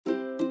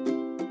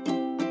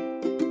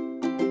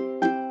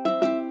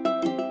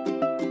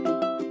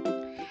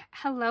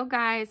Hello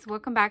guys,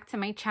 welcome back to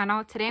my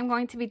channel. Today I'm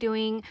going to be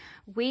doing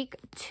week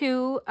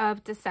 2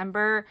 of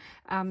December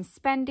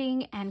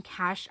spending and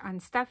cash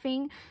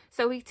unstuffing.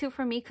 So week 2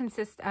 for me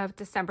consists of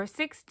December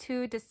 6th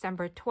to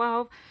December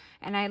 12th,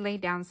 and I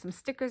laid down some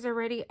stickers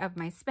already of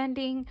my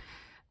spending.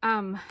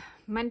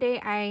 Monday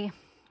I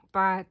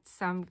bought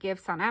some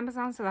gifts on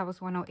Amazon, so that was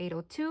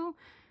 $108.02.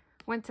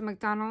 Went to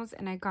McDonald's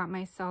and I got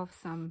myself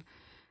some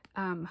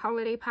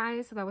holiday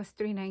pies, so that was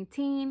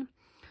 $3.19.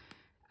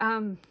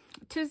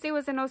 Tuesday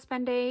was a no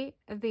spend day.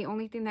 The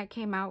only thing that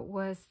came out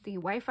was the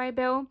Wi-Fi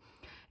bill,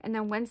 and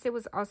then Wednesday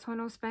was also a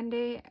no spend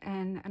day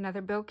and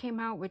another bill came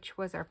out, which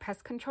was our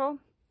pest control.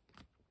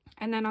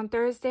 And then on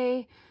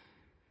Thursday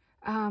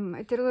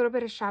I did a little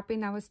bit of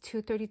shopping. That was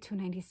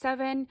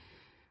 $232.97.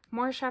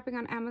 More shopping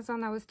on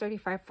Amazon. That was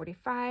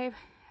 $35.45.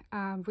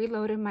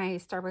 Reloaded my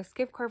Starbucks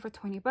gift card for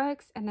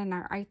 $20, and then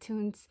our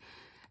iTunes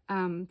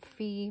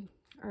fee,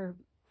 or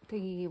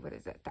the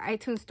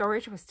iTunes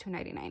storage was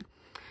 $2.99.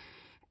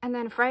 And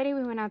then Friday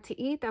we went out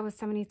to eat. That was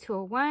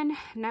 $72.01.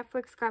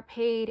 Netflix got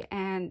paid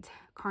and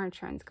car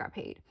insurance got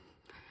paid.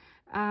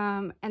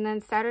 And then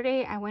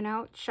Saturday I went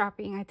out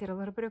shopping. I did a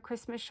little bit of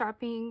Christmas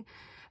shopping.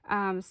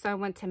 So I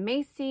went to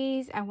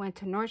Macy's, I went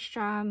to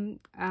Nordstrom,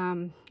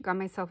 got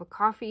myself a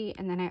coffee,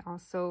 and then I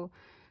also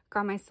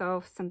got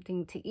myself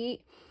something to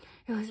eat.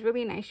 It was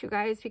really nice, you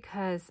guys,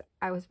 because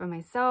I was by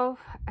myself.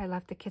 I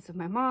left the kids with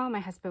my mom.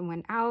 My husband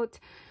went out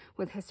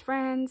with his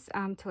friends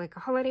to like a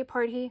holiday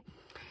party.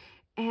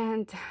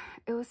 And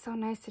it was so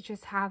nice to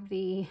just have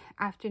the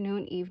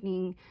afternoon,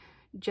 evening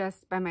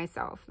just by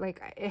myself.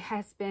 Like, it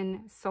has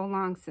been so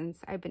long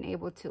since I've been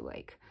able to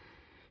like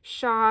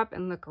shop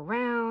and look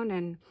around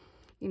and,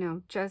 you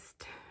know,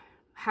 just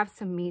have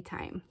some me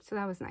time. So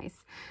that was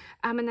nice.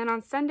 And then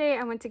on Sunday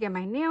I went to get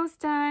my nails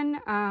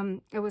done.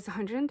 It was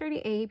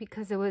 $138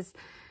 because it was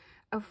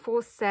a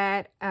full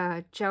set,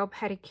 gel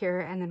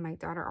pedicure, and then my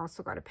daughter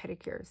also got a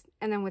pedicure,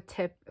 and then with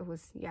tip it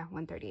was, yeah,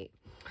 $138.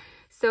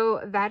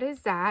 So that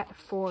is that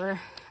for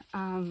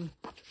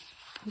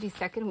the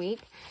second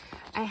week.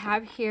 I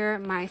have here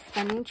my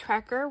spending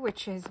tracker,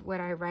 which is what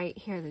I write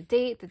here: the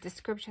date, the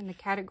description, the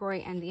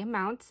category, and the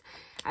amounts.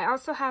 I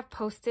also have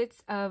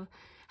post-its of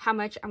how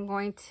much I'm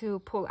going to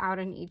pull out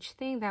on each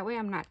thing. That way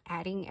I'm not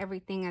adding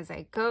everything as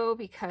I go,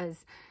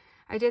 because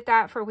I did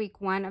that for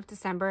week 1 of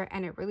December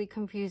and it really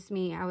confused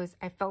me.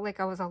 I felt like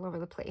I was all over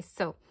the place.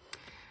 So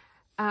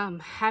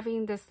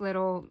having this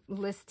little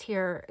list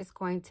here is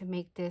going to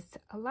make this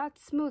a lot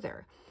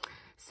smoother.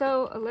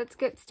 So let's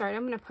get started.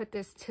 I'm going to put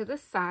this to the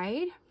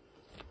side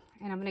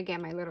and I'm going to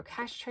get my little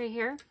cash tray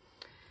here.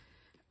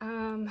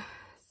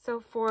 So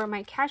for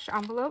my cash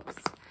envelopes,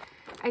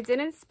 I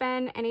didn't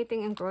spend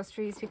anything in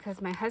groceries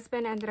because my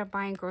husband ended up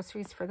buying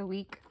groceries for the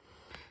week.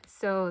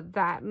 So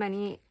that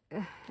money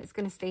is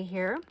going to stay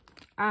here.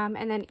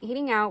 And then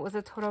eating out was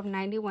a total of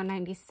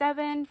 $91.97.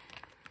 Let's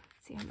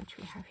see how much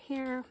we have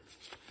here.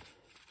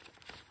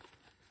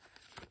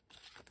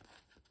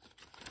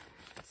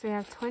 So we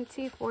have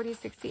 20, 40,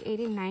 60,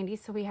 80, 90.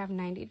 So we have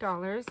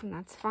 $90, and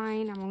that's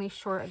fine. I'm only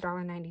short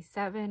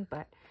 $1.97,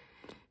 but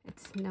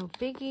it's no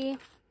biggie.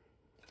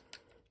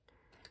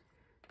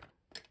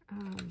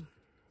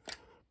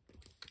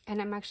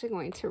 And I'm actually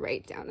going to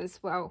write down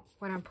as well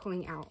what I'm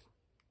pulling out.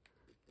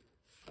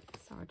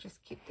 So I'll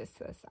just keep this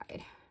to the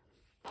side.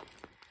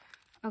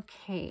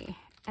 Okay,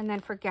 and then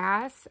for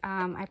gas,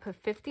 I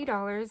put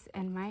 $50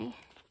 in my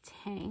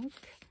tank.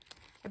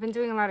 I've been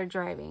doing a lot of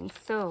driving,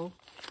 so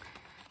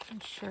I'm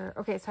sure.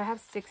 Okay, so I have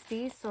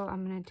 60, so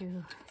I'm gonna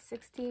do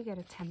 60, get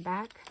a 10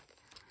 back.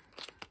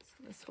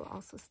 So this will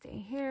also stay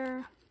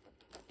here.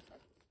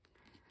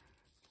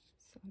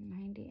 So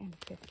 90 and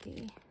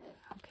 50.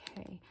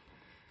 Okay.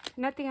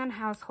 Nothing on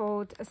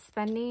household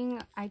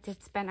spending. I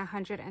did spend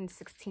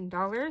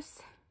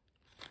 $116.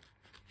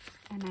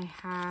 And I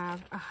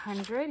have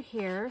 100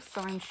 here,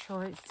 so I'm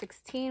short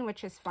 16,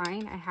 which is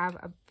fine. I have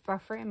a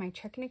buffer in my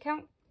checking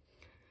account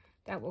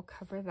that will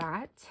cover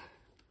that.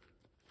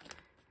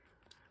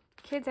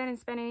 Kids, I didn't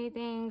spend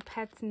anything.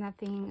 Pets,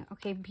 nothing.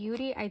 Okay,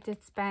 beauty, I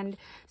did spend.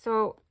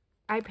 So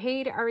I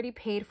already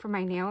paid for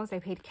my nails. I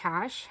paid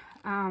cash.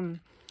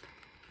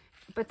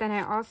 But then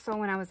I also,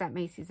 when I was at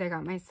Macy's, I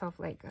got myself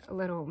like a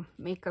little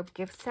makeup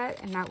gift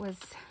set, and that was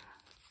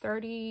how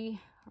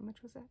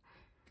much was it?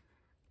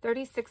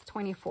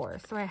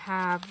 $36.24. So I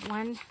have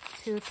 1,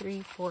 2,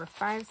 3, 4,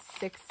 5,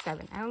 6,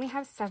 7. I only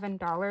have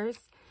 $7,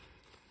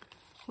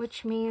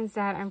 which means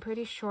that I'm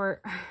pretty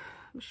short.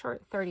 I'm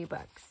short $30.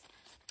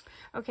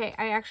 Okay,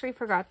 I actually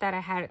forgot that I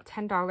had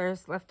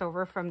 $10 left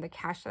over from the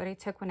cash that I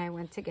took when I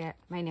went to get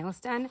my nails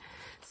done.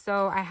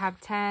 So I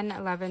have 10,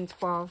 11,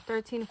 12,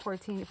 13,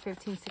 14,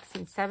 15,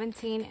 16,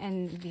 17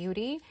 in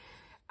beauty.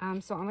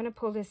 So I'm going to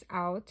pull this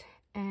out,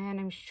 and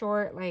I'm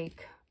short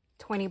like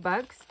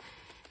 $20.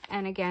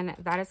 And again,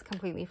 that is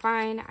completely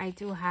fine. I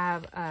do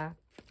have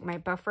my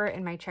buffer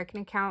in my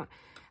checking account.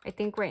 I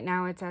think right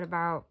now it's at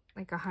about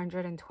like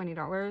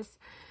 $120.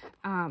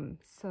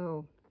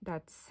 So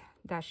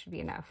that should be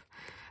enough.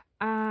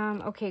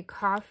 Okay,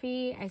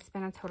 coffee, I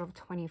spent a total of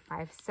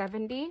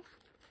 $25.70.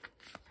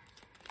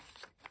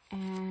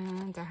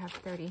 And I have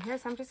 30 here,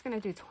 so I'm just going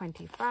to do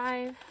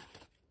 25.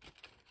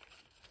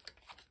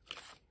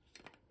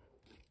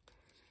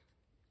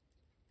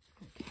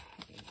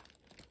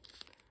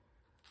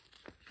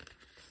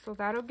 So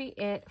that'll be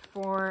it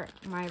for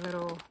my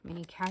little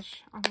mini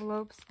cash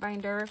envelopes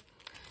binder.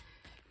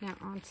 Now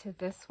onto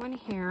this one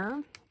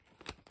here.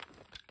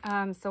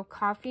 So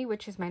coffee,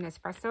 which is my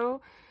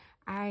Nespresso,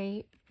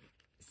 I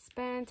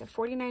spent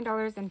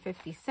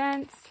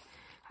 $49.50.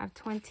 Have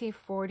 20,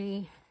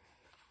 40,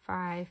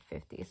 5,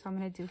 50. So I'm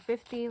gonna do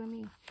 50.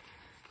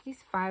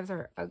 These 5s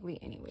are ugly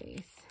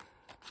anyways,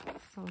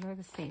 so they're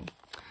the same.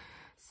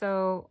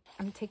 So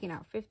I'm taking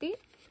out 50.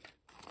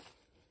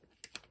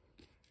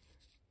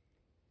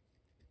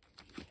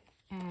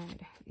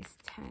 And these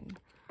 10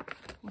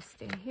 will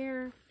stay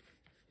here.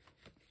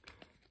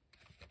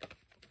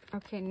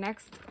 Okay,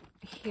 next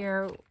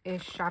here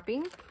is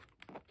shopping.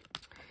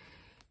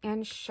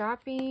 And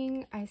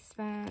shopping, I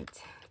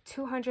spent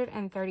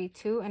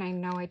 $232, and I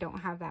know I don't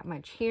have that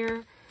much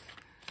here.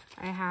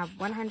 I have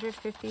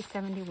 150,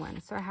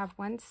 71. So I have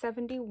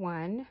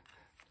 171.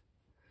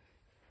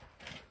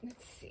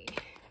 Let's see.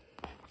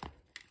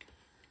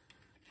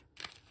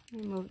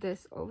 Let me move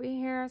this over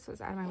here so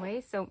it's out of my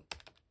way. So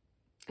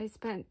I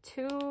spent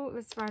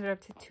let's round it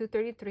up to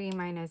 233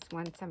 minus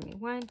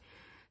 171.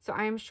 So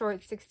I am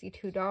short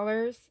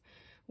 $62,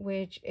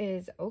 which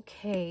is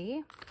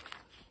okay.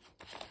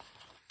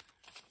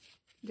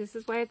 This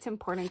is why it's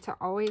important to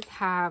always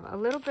have a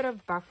little bit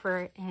of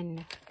buffer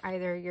in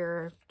either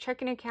your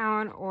checking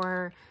account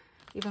or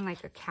even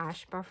like a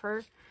cash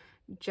buffer,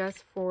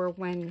 just for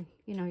when,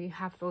 you know, you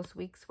have those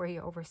weeks where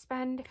you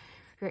overspend,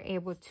 you're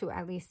able to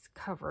at least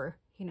cover,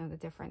 you know, the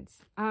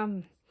difference.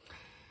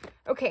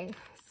 Okay,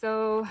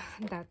 so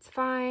that's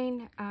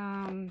fine.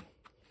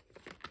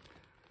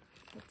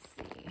 Let's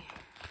see.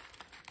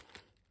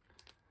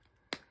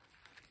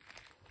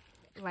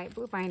 Light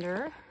blue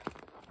binder.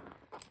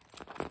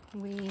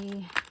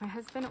 My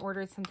husband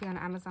ordered something on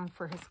Amazon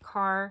for his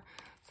car,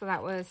 so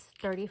that was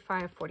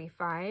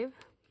 $35.45.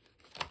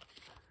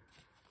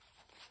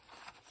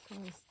 So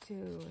let's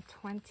do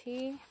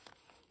 20.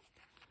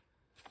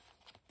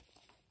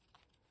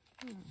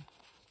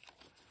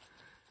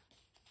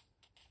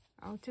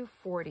 I'll do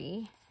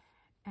 40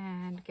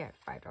 and get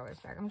 $5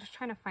 back. I'm just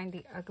trying to find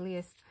the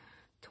ugliest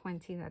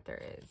 20 that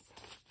there is.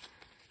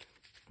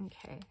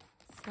 Okay,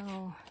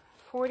 so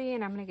 40,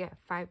 and I'm gonna get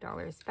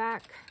 $5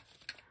 back.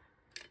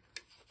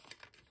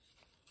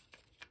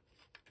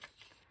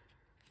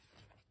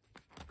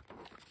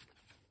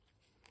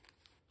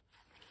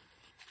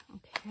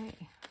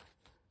 Okay,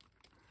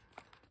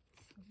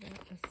 so there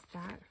is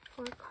that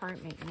for car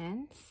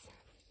maintenance.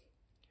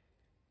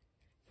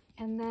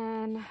 And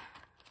then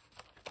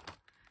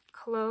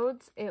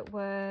clothes, it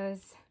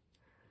was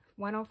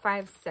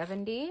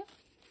 $105.70. So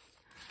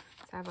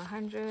I have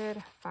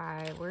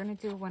 105. We're gonna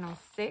do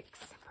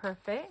 106.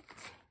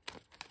 Perfect.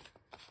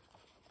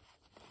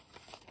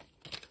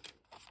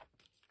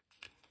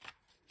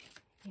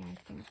 Yeah, I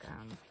think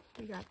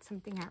we got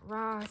something at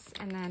Ross,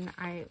 and then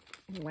I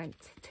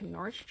went to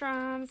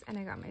Nordstrom's and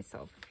I got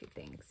myself a few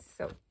things.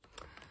 So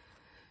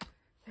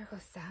there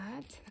goes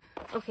that.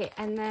 Okay,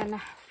 and then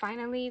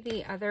finally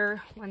the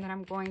other one that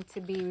I'm going to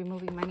be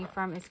removing money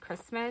from is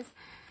Christmas.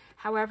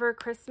 However,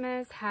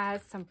 Christmas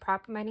has some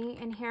prop money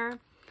in here.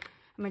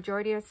 A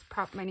majority is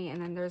prop money,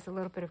 and then there's a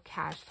little bit of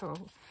cash. So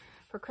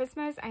for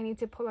Christmas, I need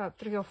to pull out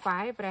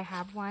 305, but I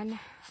have one.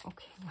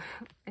 Okay,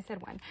 I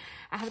said one.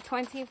 I have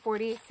 20,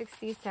 40,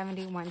 60,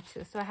 70, 1,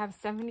 2. So I have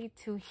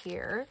 72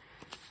 here.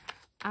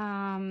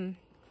 So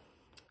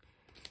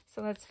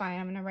that's fine.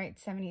 I'm going to write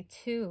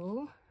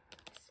 72.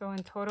 So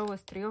in total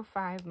was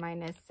 305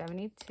 minus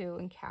 72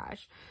 in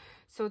cash.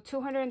 So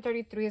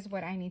 233 is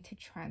what I need to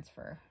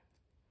transfer.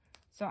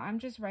 So I'm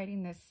just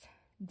writing this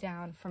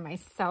down for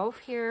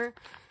myself here.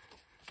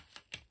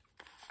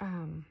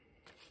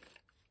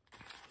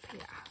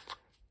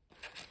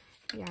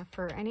 Yeah,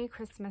 for any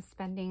Christmas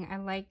spending, I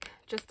like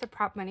just to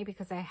prop money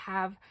because I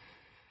have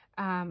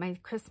my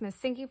Christmas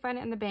sinking fund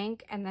in the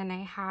bank, and then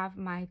I have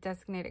my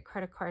designated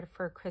credit card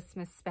for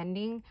Christmas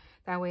spending.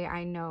 That way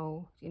I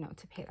know, you know,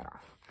 to pay that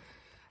off.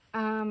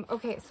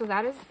 Okay, so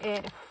that is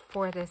it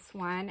for this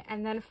one.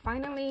 And then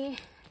finally,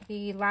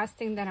 the last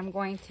thing that I'm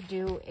going to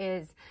do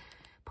is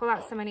pull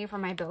out some money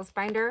from my bills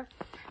binder.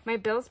 My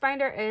bills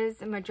binder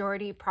is a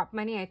majority prop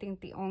money. I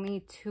think the only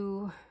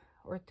 2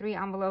 or 3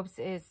 envelopes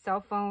is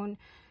cell phone,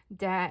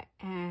 debt,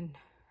 and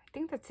I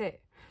think that's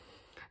it.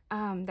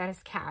 That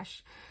is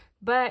cash.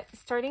 But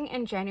starting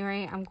in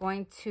January, I'm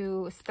going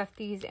to stuff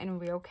these in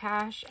real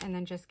cash and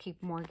then just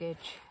keep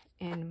mortgage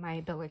in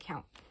my bill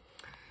account.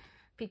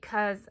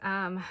 Because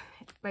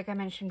like I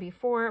mentioned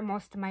before,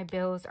 most of my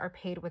bills are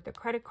paid with a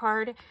credit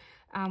card,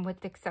 with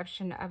the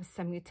exception of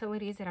some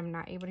utilities that I'm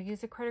not able to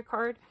use a credit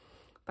card.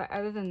 But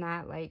other than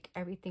that, like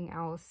everything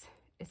else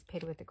is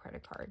paid with a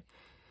credit card.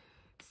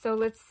 So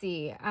let's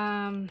see.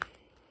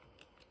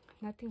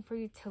 Nothing for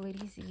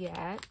utilities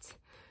yet.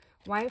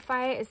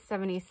 Wi-Fi is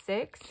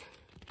 76.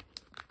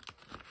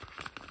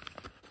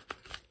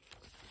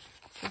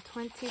 So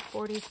 20,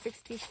 40,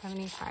 60,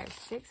 75,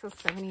 6, so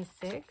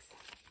 76.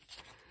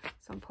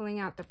 So I'm pulling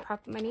out the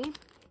prep money.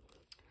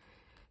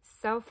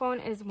 Cell phone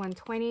is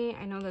 120.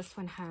 I know this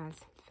one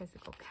has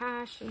physical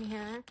cash in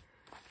here.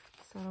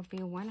 So it'll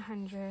be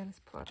 100. Let's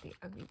pull out the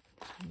ugly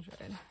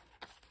 100.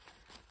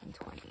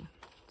 120.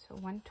 So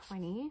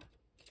 120.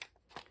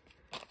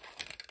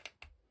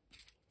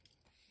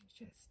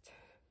 Just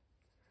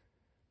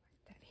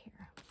write that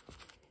here.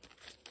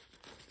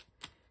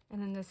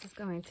 And then this is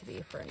going to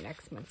be for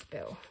next month's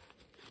bill.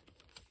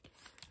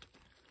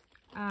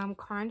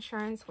 Car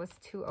insurance was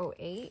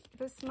 $208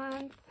 this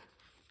month.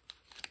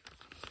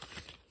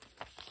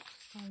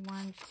 So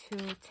 1,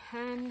 2,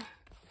 10.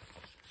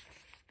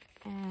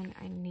 And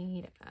I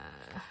need,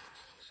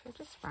 should I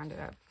just round it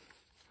up?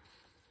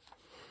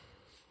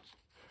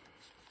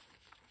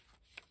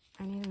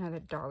 I need another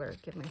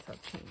 $1, give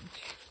myself change.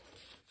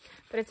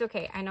 But it's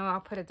okay, I know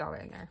I'll put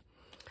 $1 in there.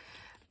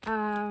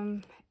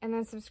 And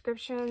then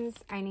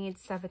subscriptions, I need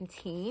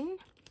 17.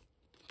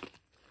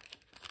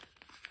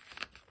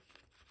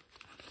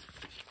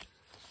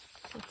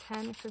 So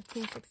 10,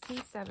 15,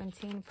 16,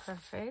 17,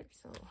 perfect.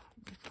 So let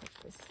me put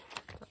this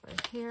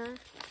 $1 here.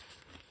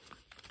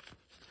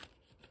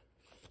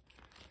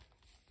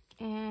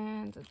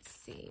 And let's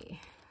see,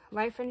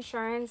 life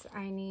insurance,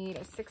 I need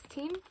a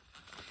 16.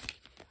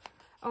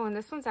 Oh, and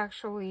this one's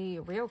actually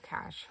real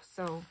cash.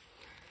 So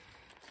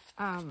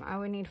I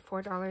would need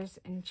 $4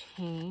 and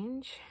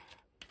change.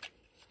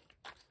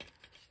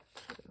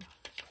 2,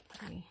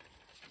 3,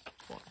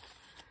 4.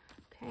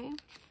 Okay.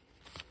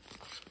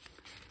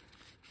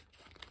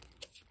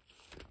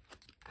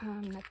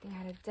 Nothing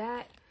out of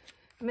debt.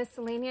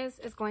 Miscellaneous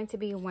is going to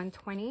be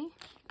 120.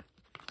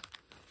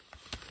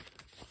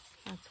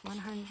 That's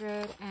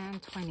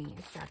 120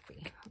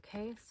 exactly.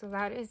 Okay, so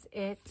that is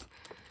it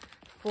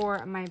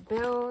for my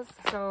bills.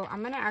 So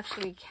I'm gonna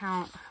actually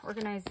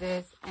organize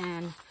this,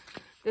 and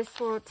this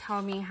will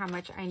tell me how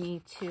much I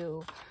need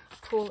to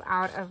pull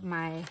out of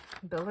my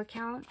bill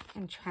account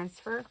and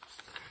transfer,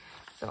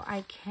 so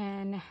I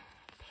can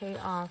pay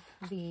off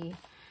the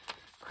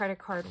credit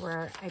card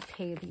where I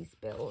pay these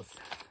bills.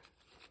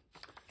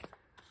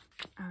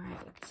 All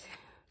right.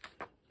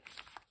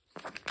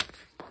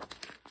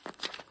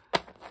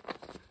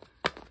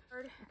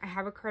 I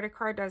have a credit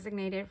card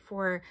designated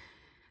for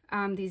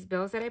these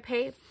bills that I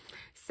pay.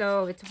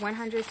 So it's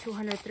 100,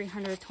 200,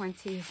 300,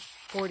 20,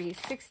 40,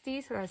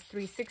 60. So that's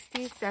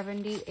 360,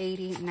 70,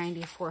 80,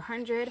 90,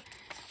 400,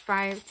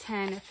 5,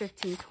 10,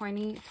 15,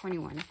 20,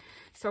 21.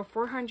 So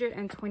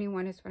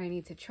 421 is what I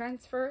need to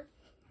transfer.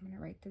 I'm going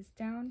to write this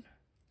down.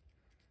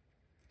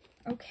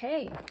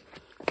 Okay,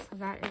 so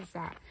that is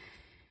that.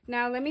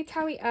 Now let me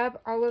tally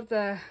up all of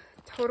the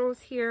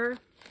totals here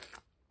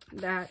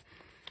that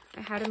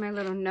I had in my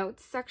little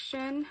notes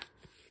section.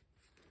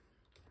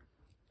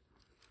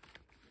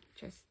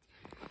 Just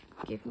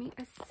give me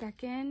a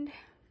second.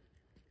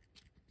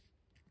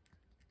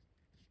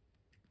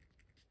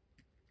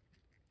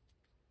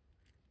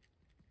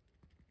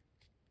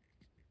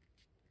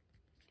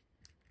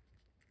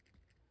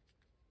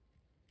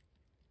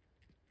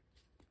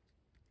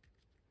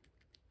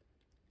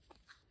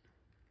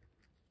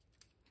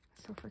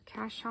 So for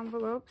cash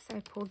envelopes,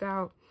 I pulled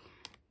out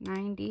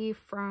 90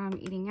 from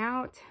eating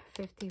out,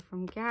 50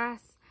 from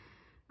gas,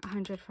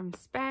 100 from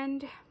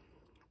spend,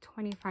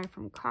 25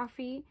 from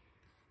coffee,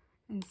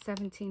 and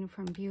 17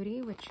 from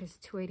beauty, which is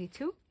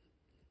 282.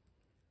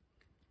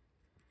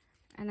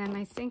 And then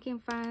my sinking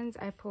funds,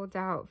 I pulled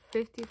out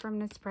 50 from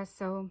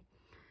Nespresso,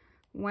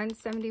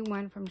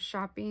 171 from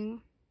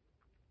shopping,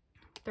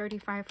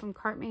 35 from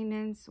cart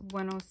maintenance,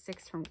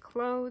 106 from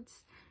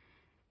clothes,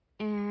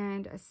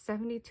 and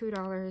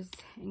 $72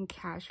 in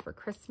cash for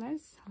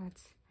Christmas.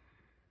 That's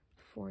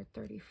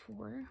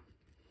 $434.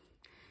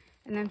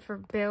 And then for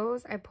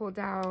bills, I pulled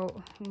out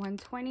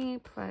 120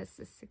 plus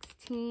a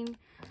 16,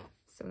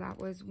 so that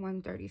was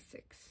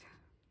 136.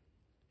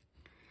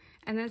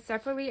 And then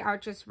separately, I'll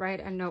just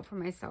write a note for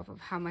myself of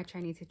how much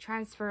I need to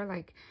transfer.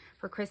 Like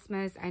for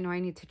Christmas, I know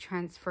I need to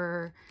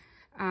transfer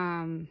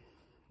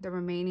the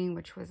remaining,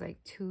 which was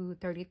like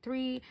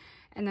 $233.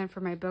 And then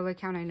for my bill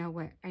account, I know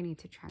what I need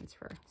to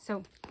transfer.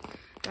 So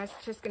that's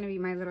just going to be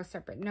my little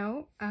separate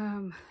note.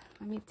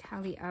 Let me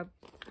tally up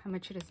how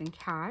much it is in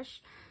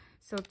cash.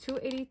 So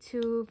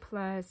 282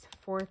 plus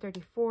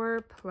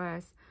 434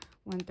 plus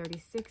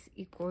 136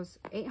 equals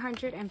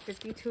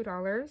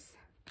 $852.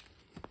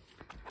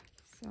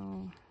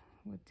 So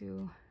we'll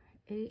do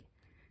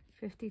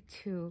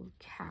 $852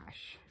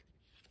 cash.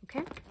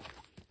 Okay.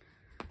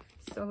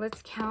 So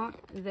let's count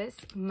this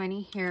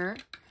money here.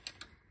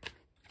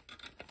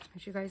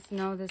 As you guys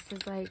know, this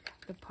is like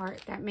the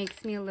part that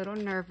makes me a little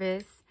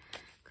nervous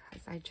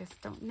because I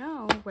just don't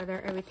know whether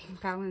everything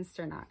balanced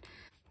or not.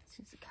 Let's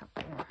use a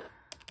calculator.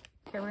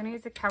 Okay, we're gonna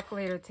use a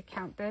calculator to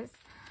count this.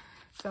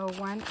 So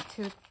 1,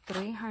 2,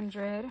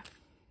 300,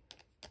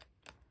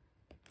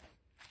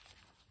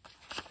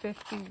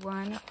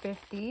 51,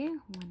 50,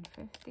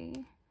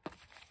 150,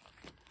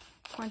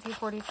 20,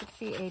 40,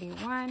 60,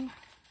 81.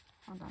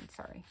 Hold on,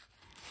 sorry.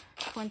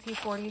 20,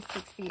 40,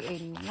 60,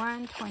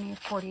 81, 20,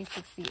 40,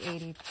 60,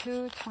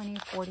 82, 20,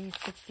 40,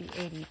 60,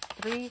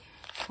 83,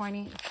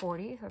 20,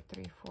 40, so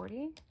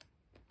 340,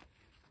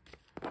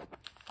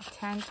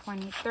 10,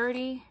 20,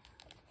 30,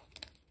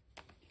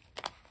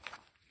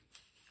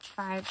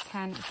 5,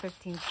 10,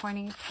 15,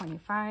 20,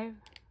 25,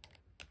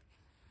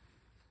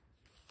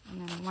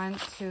 and then 1,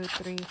 2,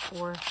 3,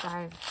 4,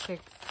 5,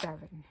 6,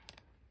 7.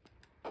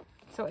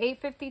 So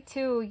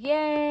 852,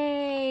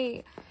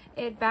 yay!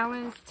 It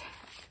balanced.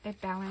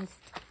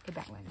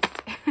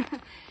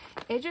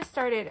 It just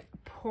started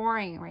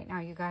pouring right now,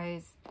 you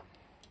guys.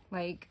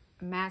 Like,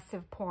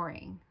 massive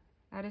pouring.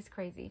 That is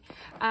crazy.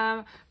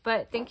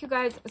 But thank you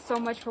guys so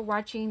much for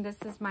watching. This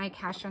is my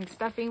cash on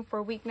stuffing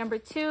for week number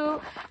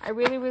 2. I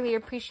really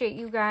appreciate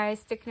you guys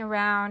sticking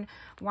around,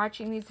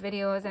 watching these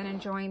videos and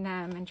enjoying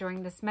them,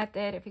 enjoying this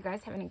method. If you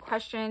guys have any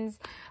questions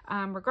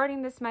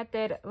regarding this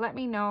method, let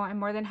me know. I'm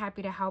more than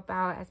happy to help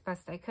out as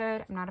best I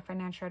could. I'm not a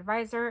financial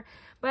advisor,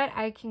 but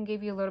I can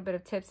give you a little bit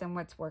of tips on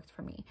what's worked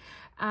for me.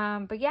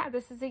 But yeah,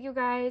 this is it, you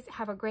guys.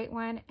 Have a great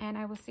one, and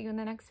I will see you in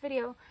the next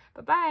video.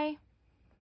 Bye-bye.